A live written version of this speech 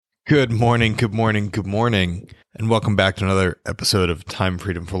Good morning, good morning, good morning, and welcome back to another episode of Time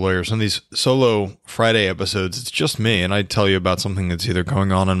Freedom for Lawyers. On these solo Friday episodes, it's just me, and I tell you about something that's either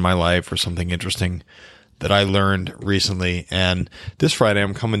going on in my life or something interesting that I learned recently. And this Friday,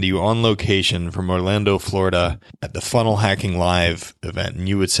 I'm coming to you on location from Orlando, Florida, at the Funnel Hacking Live event. And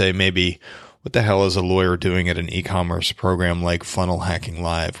you would say maybe, what the hell is a lawyer doing at an e-commerce program like Funnel Hacking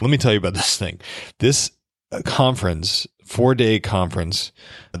Live? Let me tell you about this thing. This conference, 4-day conference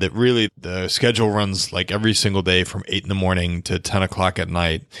that really the schedule runs like every single day from 8 in the morning to 10 o'clock at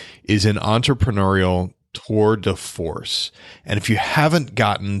night, is an entrepreneurial tour de force. And if you haven't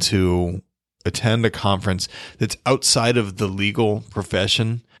gotten to attend a conference that's outside of the legal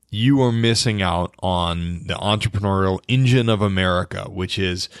profession, you are missing out on the entrepreneurial engine of America, which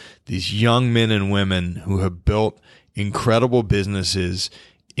is these young men and women who have built incredible businesses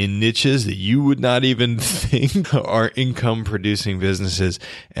in niches that you would not even think are income producing businesses.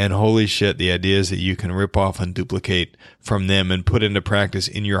 And holy shit, the ideas that you can rip off and duplicate from them and put into practice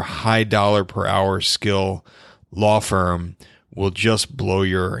in your high dollar per hour skill law firm will just blow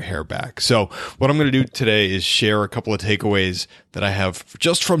your hair back. So what I'm going to do today is share a couple of takeaways that I have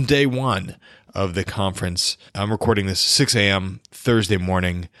just from day one of the conference. I'm recording this 6 a.m. Thursday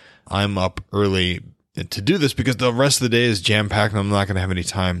morning. I'm up early to do this because the rest of the day is jam-packed and I'm not going to have any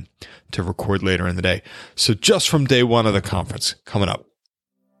time to record later in the day. So just from day one of the conference coming up.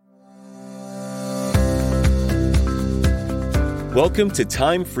 Welcome to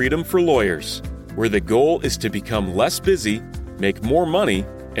Time Freedom for Lawyers, where the goal is to become less busy, make more money,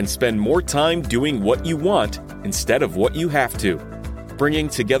 and spend more time doing what you want instead of what you have to. Bringing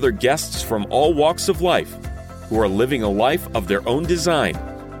together guests from all walks of life who are living a life of their own design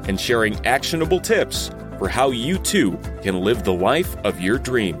and sharing actionable tips for how you too can live the life of your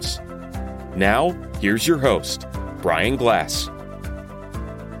dreams. Now, here's your host, Brian Glass.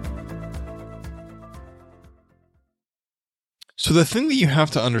 So the thing that you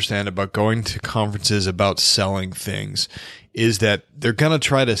have to understand about going to conferences about selling things is that they're going to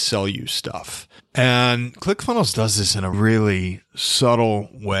try to sell you stuff. And ClickFunnels does this in a really subtle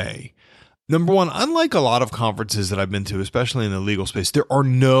way. Number one, unlike a lot of conferences that I've been to, especially in the legal space, there are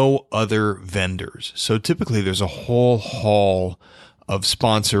no other vendors. So typically there's a whole hall of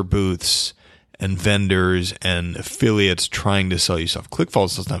sponsor booths and vendors and affiliates trying to sell you stuff.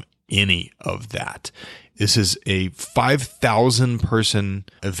 ClickFunnels doesn't have any of that. This is a 5,000 person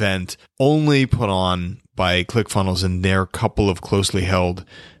event only put on by ClickFunnels and their couple of closely held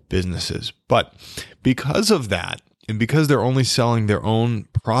businesses. But because of that, and because they're only selling their own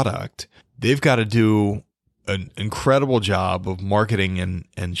product, they've got to do an incredible job of marketing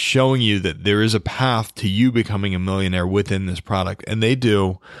and showing you that there is a path to you becoming a millionaire within this product. And they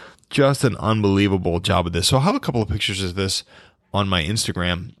do just an unbelievable job of this. So I'll have a couple of pictures of this on my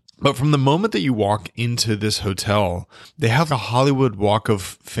Instagram. But from the moment that you walk into this hotel, they have a Hollywood Walk of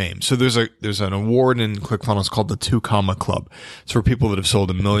Fame. So there's an award in ClickFunnels called the 2 Comma Club. It's for people that have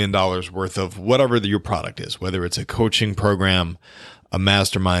sold $1 million worth of whatever your product is, whether it's a coaching program, a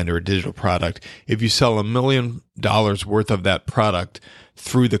mastermind, or a digital product. If you sell $1 million worth of that product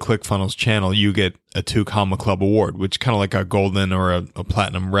through the ClickFunnels channel, you get a 2 Comma Club award, which kind of like a golden or a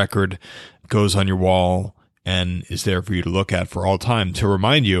platinum record goes on your wall and is there for you to look at for all time to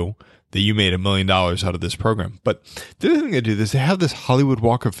remind you that you made $1 million out of this program. But the other thing they do is they have this Hollywood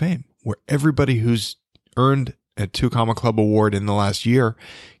Walk of Fame where everybody who's earned a 2 Comma Club award in the last year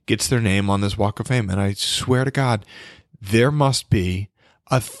gets their name on this Walk of Fame. And I swear to God, there must be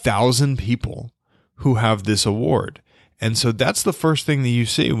 1,000 people who have this award. And so that's the first thing that you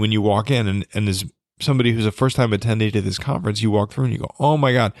see when you walk in. And as somebody who's a first-time attendee to this conference, you walk through and you go, oh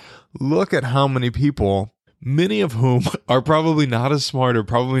my God, look at how many people, many of whom are probably not as smart or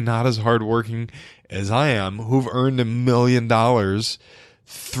probably not as hardworking as I am, who've earned $1 million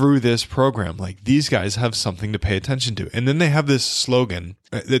through this program. Like, these guys have something to pay attention to. And then they have this slogan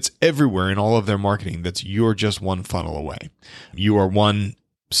that's everywhere in all of their marketing. That's, you're just one funnel away. You are one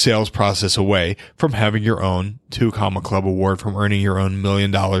sales process away from having your own 2 Comma Club award, from earning your own $1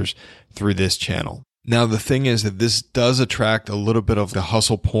 million through this channel. Now, the thing is that this does attract a little bit of the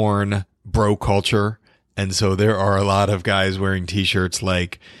hustle porn bro culture. And so there are a lot of guys wearing t-shirts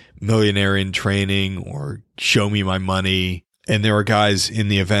like millionaire in training or show me my money. And there are guys in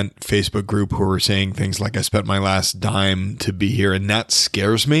the event Facebook group who are saying things like, I spent my last dime to be here. And that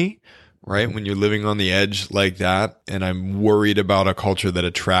scares me, right? When you're living on the edge like that. And I'm worried about a culture that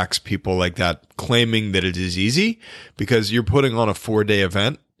attracts people like that, claiming that it is easy, because you're putting on a 4-day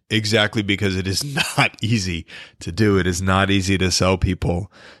event exactly because it is not easy to do. It is not easy to sell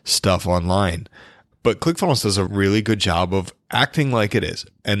people stuff online. But ClickFunnels does a really good job of acting like it is.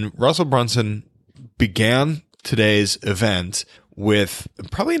 And Russell Brunson began today's event with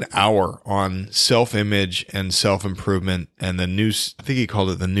probably an hour on self-image and self-improvement and the new, I think he called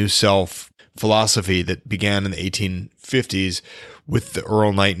it the new self philosophy that began in the 1850s with the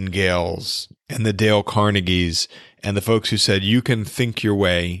Earl Nightingales and the Dale Carnegies and the folks who said you can think your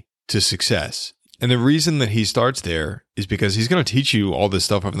way to success. And the reason that he starts there is because he's going to teach you all this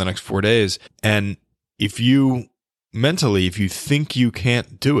stuff over the next 4 days. And if you think you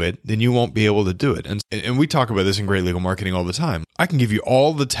can't do it, then you won't be able to do it. And we talk about this in Great Legal Marketing all the time. I can give you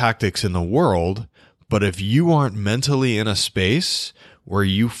all the tactics in the world, but if you aren't mentally in a space where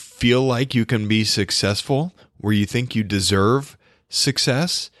you feel like you can be successful, where you think you deserve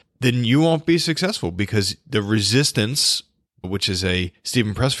success, then you won't be successful because the resistance, which is a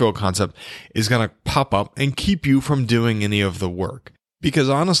Stephen Pressfield concept, is going to pop up and keep you from doing any of the work. Because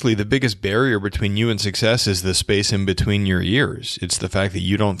honestly, the biggest barrier between you and success is the space in between your ears. It's the fact that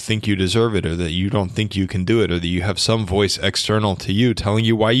you don't think you deserve it, or that you don't think you can do it, or that you have some voice external to you telling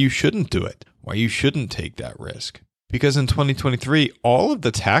you why you shouldn't do it, why you shouldn't take that risk. Because in 2023, all of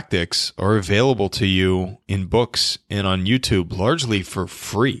the tactics are available to you in books and on YouTube largely for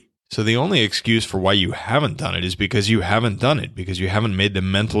free. So the only excuse for why you haven't done it is because you haven't done it, because you haven't made the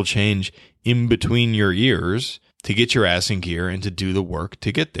mental change in between your ears to get your ass in gear and to do the work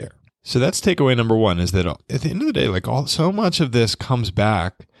to get there. So that's takeaway number one, is that at the end of the day, so much of this comes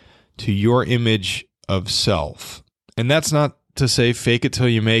back to your image of self. And that's not to say fake it till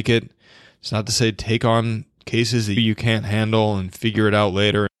you make it. It's not to say take on cases that you can't handle and figure it out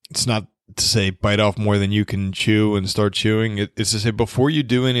later. It's not to say bite off more than you can chew and start chewing. It's to say before you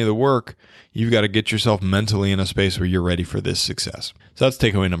do any of the work, you've got to get yourself mentally in a space where you're ready for this success. So that's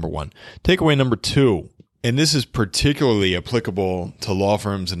takeaway number one. Takeaway number two, and this is particularly applicable to law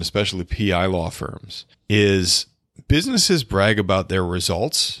firms and especially PI law firms, is businesses brag about their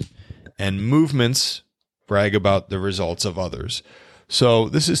results and movements brag about the results of others. So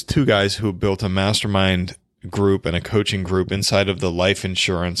this is two guys who built a mastermind group and a coaching group inside of the life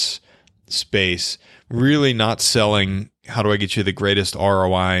insurance space, really not selling how do I get you the greatest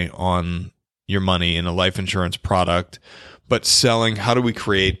ROI on your money in a life insurance product, but selling how do we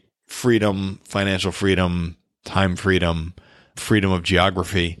create freedom, financial freedom, time freedom, freedom of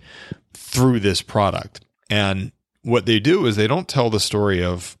geography through this product. And what they do is they don't tell the story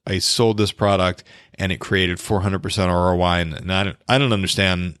of I sold this product and it created 400% ROI. And I don't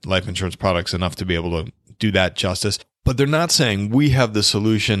understand life insurance products enough to be able to do that justice. But they're not saying we have the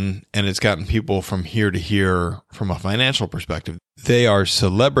solution and it's gotten people from here to here from a financial perspective. They are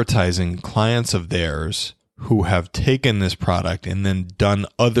celebritizing clients of theirs who have taken this product and then done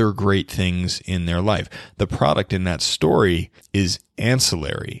other great things in their life. The product in that story is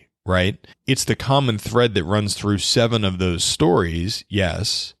ancillary, right? It's the common thread that runs through 7 of those stories,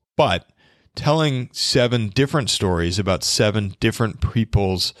 yes, but telling 7 different stories about 7 different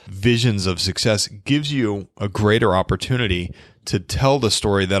people's visions of success gives you a greater opportunity to tell the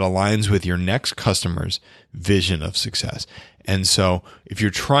story that aligns with your next customer's vision of success. And so if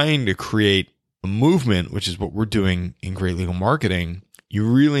you're trying to create a movement, which is what we're doing in Great Legal Marketing, you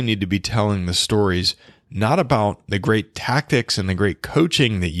really need to be telling the stories not about the great tactics and the great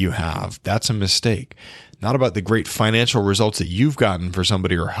coaching that you have. That's a mistake. Not about the great financial results that you've gotten for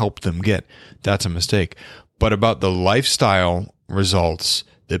somebody or helped them get. That's a mistake. But about the lifestyle results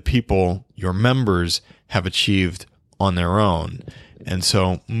that people, your members, have achieved on their own. And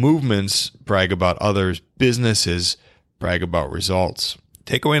so movements brag about others, businesses brag about results.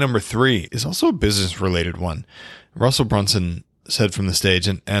 Takeaway number 3 is also a business-related one. Russell Brunson said from the stage,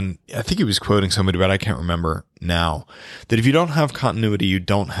 and I think he was quoting somebody, but I can't remember now, that if you don't have continuity, you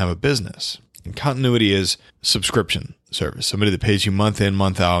don't have a business. And continuity is subscription service, somebody that pays you month in,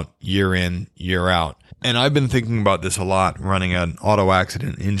 month out, year in, year out. And I've been thinking about this a lot, running an auto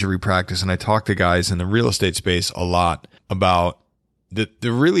accident injury practice, and I talk to guys in the real estate space a lot about that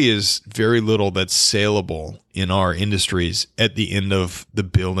there really is very little that's saleable in our industries at the end of the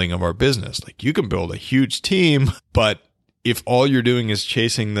building of our business. Like you can build a huge team, but if all you're doing is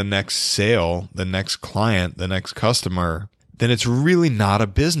chasing the next sale, the next client, the next customer, then it's really not a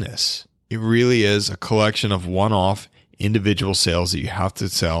business. It really is a collection of one-off individual sales that you have to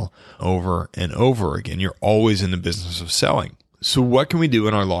sell over and over again. You're always in the business of selling. So what can we do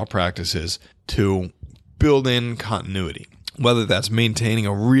in our law practices to build in continuity? Whether that's maintaining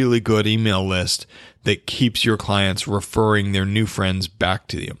a really good email list that keeps your clients referring their new friends back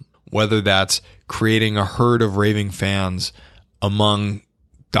to you. Whether that's creating a herd of raving fans among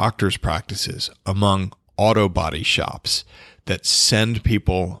doctors' practices, among auto body shops that send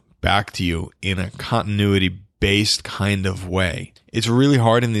people back to you in a continuity based kind of way. It's really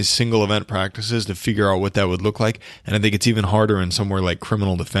hard in these single event practices to figure out what that would look like. And I think it's even harder in somewhere like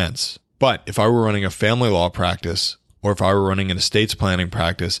criminal defense. But if I were running a family law practice, or if I were running an estates planning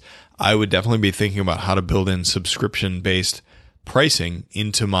practice, I would definitely be thinking about how to build in subscription-based pricing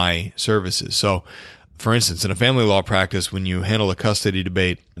into my services. So, for instance, in a family law practice, when you handle a custody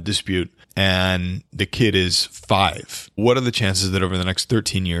dispute, and the kid is 5, what are the chances that over the next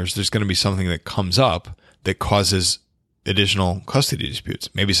 13 years, there's going to be something that comes up that causes additional custody disputes?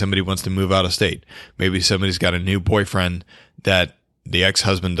 Maybe somebody wants to move out of state. Maybe somebody's got a new boyfriend that the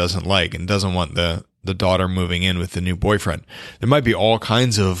ex-husband doesn't like and doesn't want the daughter moving in with the new boyfriend. There might be all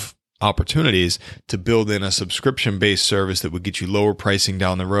kinds of opportunities to build in a subscription-based service that would get you lower pricing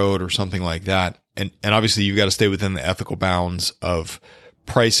down the road or something like that. And obviously you've got to stay within the ethical bounds of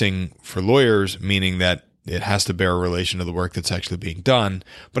pricing for lawyers, meaning that it has to bear a relation to the work that's actually being done.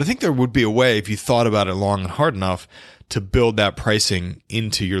 But I think there would be a way, if you thought about it long and hard enough, to build that pricing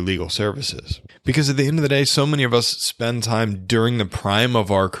into your legal services. Because at the end of the day, so many of us spend time during the prime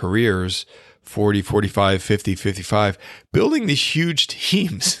of our careers, 40, 45, 50, 55, building these huge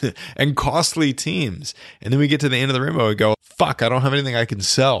teams and costly teams. And then we get to the end of the rainbow and go, fuck, I don't have anything I can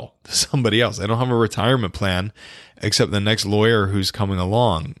sell to somebody else. I don't have a retirement plan except the next lawyer who's coming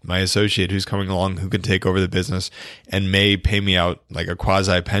along, my associate who's coming along who can take over the business and may pay me out like a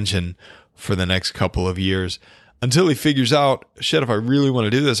quasi pension for the next couple of years. Until he figures out, shit, if I really want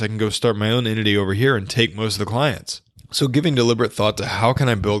to do this, I can go start my own entity over here and take most of the clients. So giving deliberate thought to how can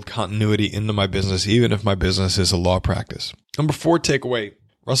I build continuity into my business, even if my business is a law practice. Number 4 takeaway.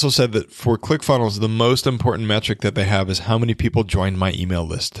 Russell said that for ClickFunnels, the most important metric that they have is how many people joined my email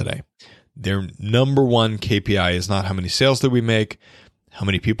list today. Their number one KPI is not how many sales did we make, how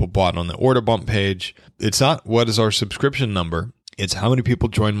many people bought on the order bump page. It's not what is our subscription number. It's how many people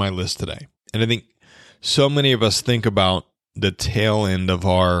joined my list today. And I think so many of us think about the tail end of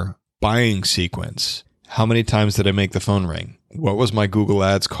our buying sequence. How many times did I make the phone ring? What was my Google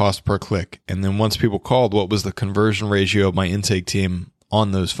Ads cost per click? And then once people called, what was the conversion ratio of my intake team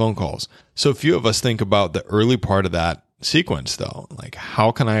on those phone calls? So few of us think about the early part of that sequence though. Like,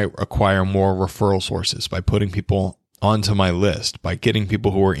 how can I acquire more referral sources? By putting people onto my list, by getting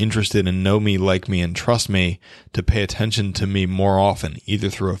people who are interested and know me, like me, and trust me to pay attention to me more often, either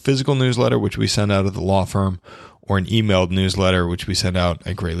through a physical newsletter, which we send out at the law firm, or an emailed newsletter, which we send out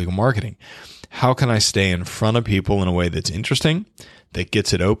at Great Legal Marketing. How can I stay in front of people in a way that's interesting, that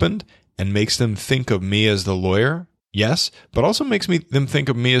gets it opened, and makes them think of me as the lawyer? Yes, but also makes them think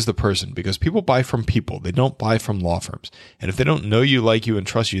of me as the person, because people buy from people. They don't buy from law firms. And if they don't know you, like you, and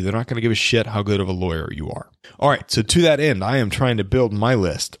trust you, they're not going to give a shit how good of a lawyer you are. All right, so to that end, I am trying to build my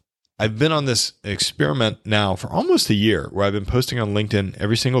list. I've been on this experiment now for almost a year where I've been posting on LinkedIn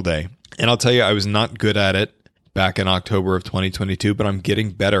every single day. And I'll tell you, I was not good at it back in October of 2022, but I'm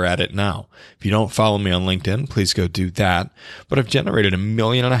getting better at it now. If you don't follow me on LinkedIn, please go do that. But I've generated 1.5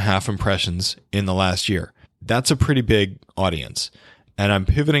 million impressions in the last year. That's a pretty big audience. And I'm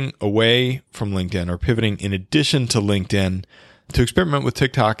pivoting away from LinkedIn, or pivoting in addition to LinkedIn, to experiment with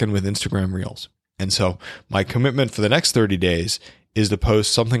TikTok and with Instagram Reels. And so my commitment for the next 30 days is to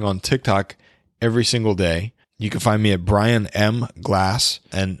post something on TikTok every single day. You can find me at Brian M. Glass.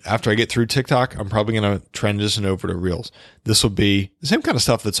 And after I get through TikTok, I'm probably going to transition over to Reels. This will be the same kind of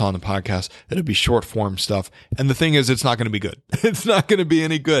stuff that's on the podcast. It'll be short form stuff. And the thing is, it's not going to be good. It's not going to be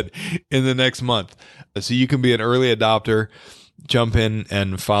any good in the next month. So you can be an early adopter, jump in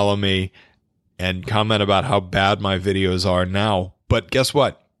and follow me and comment about how bad my videos are now. But guess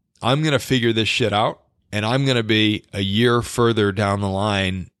what? I'm going to figure this shit out, and I'm going to be a year further down the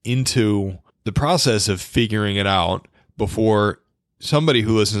line into the process of figuring it out before somebody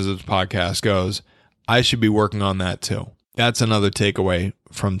who listens to this podcast goes, I should be working on that too. That's another takeaway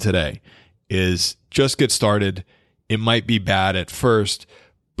from today, is just get started. It might be bad at first,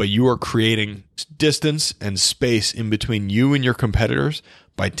 but you are creating distance and space in between you and your competitors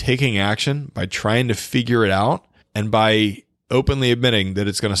by taking action, by trying to figure it out, and by openly admitting that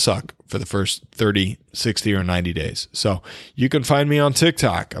it's going to suck for the first 30, 60, or 90 days. So you can find me on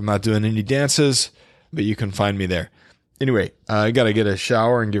TikTok. I'm not doing any dances, but you can find me there. Anyway, I got to get a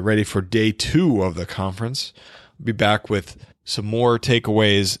shower and get ready for day 2 of the conference. I'll be back with some more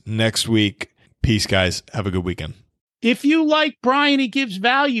takeaways next week. Peace, guys. Have a good weekend. If you like Brian, he gives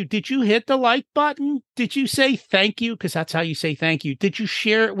value. Did you hit the like button? Did you say thank you? Because that's how you say thank you. Did you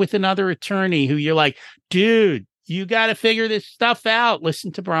share it with another attorney who you're like, dude, you got to figure this stuff out.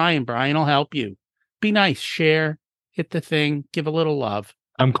 Listen to Brian. Brian will help you. Be nice. Share. Hit the thing. Give a little love.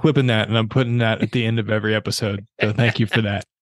 I'm clipping that and I'm putting that at the end of every episode. So thank you for that.